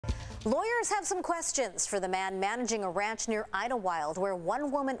Lawyers have some questions for the man managing a ranch near Idyllwild where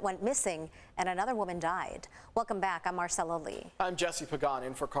one woman went missing and another woman died. Welcome back. I'm Marcella Lee. I'm Jesse Pagan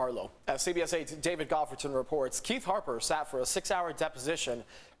in for Carlo. As CBS 8's David Gofferton reports, Keith Harper sat for a 6-hour deposition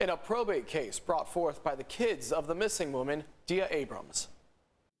in a probate case brought forth by the kids of the missing woman, Dia Abrams.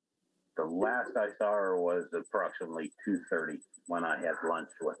 The last I saw her was approximately 2:30 when I had lunch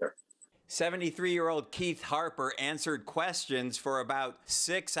with her. 73-year-old Keith Harper answered questions for about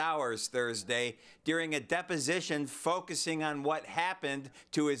 6 hours Thursday during a deposition focusing on what happened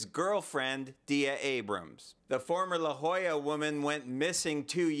to his girlfriend, Dia Abrams. The former La Jolla woman went missing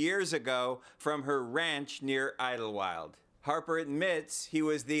 2 years ago from her ranch near Idyllwild. Harper admits he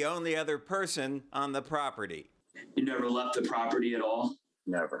was the only other person on the property. You never left the property at all?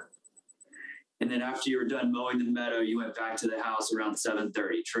 Never. And then after you were done mowing the meadow, you went back to the house around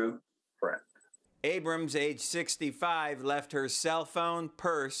 7:30, true? Correct. Abrams, age 65, left her cell phone,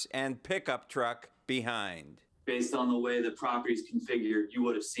 purse, and pickup truck behind. Based on the way the property's configured, you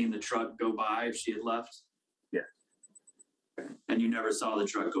would have seen the truck go by if she had left? Yes. And you never saw the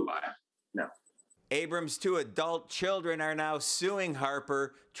truck go by? No. Abrams' 2 adult children are now suing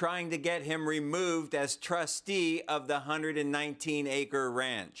Harper, trying to get him removed as trustee of the 119-acre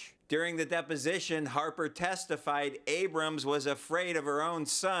ranch. During the deposition, Harper testified Abrams was afraid of her own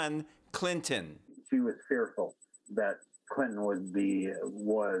son, Clinton. She was fearful that Clinton was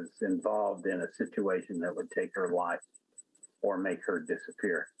involved in a situation that would take her life or make her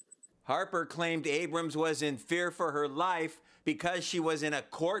disappear. Harper claimed Abrams was in fear for her life because she was in a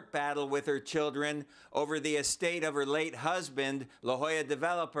court battle with her children over the estate of her late husband, La Jolla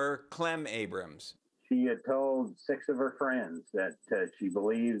developer Clem Abrams. She had told 6 of her friends that she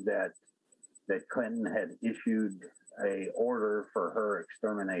believed that Clinton had issued an order for her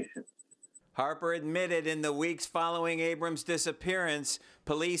extermination. Harper admitted in the weeks following Abrams' disappearance,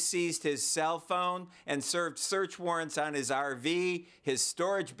 police seized his cell phone and served search warrants on his RV, his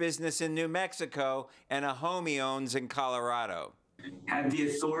storage business in New Mexico, and a home he owns in Colorado. Have the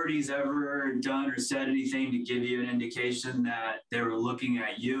authorities ever done or said anything to give you an indication that they were looking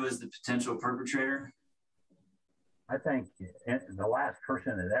at you as the potential perpetrator? I think the last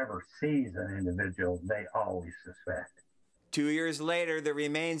person that ever sees an individual, they always suspect. 2 years later, the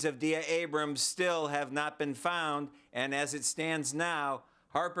remains of Dia Abrams still have not been found, and as it stands now,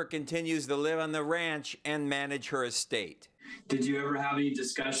 Harper continues to live on the ranch and manage her estate. Did you ever have any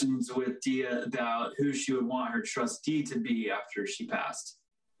discussions with Dia about who she would want her trustee to be after she passed?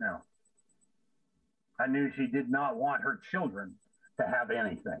 No. I knew she did not want her children to have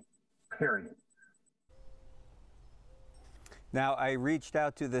anything, period. Now, I reached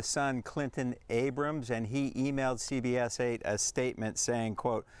out to the son, Clinton Abrams, and he emailed CBS 8 a statement saying,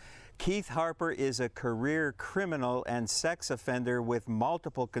 quote, Keith Harper is a career criminal and sex offender with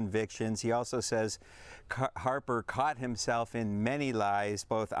multiple convictions. He also says Harper caught himself in many lies,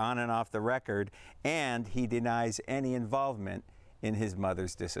 both on and off the record, and he denies any involvement in his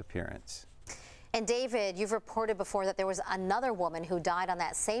mother's disappearance. And David, you've reported before that there was another woman who died on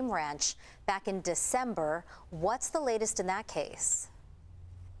that same ranch back in December. What's the latest in that case?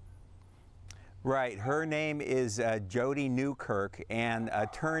 Right. Her name is Jody Newkirk, and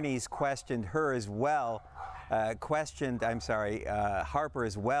attorneys questioned her as well, Harper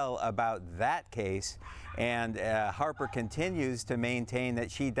as well about that case. And Harper continues to maintain that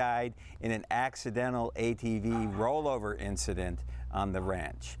she died in an accidental ATV rollover incident on the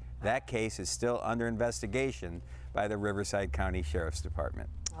ranch. That case is still under investigation by the Riverside County Sheriff's Department.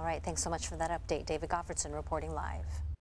 All right, thanks so much for that update. David Gofferton reporting live.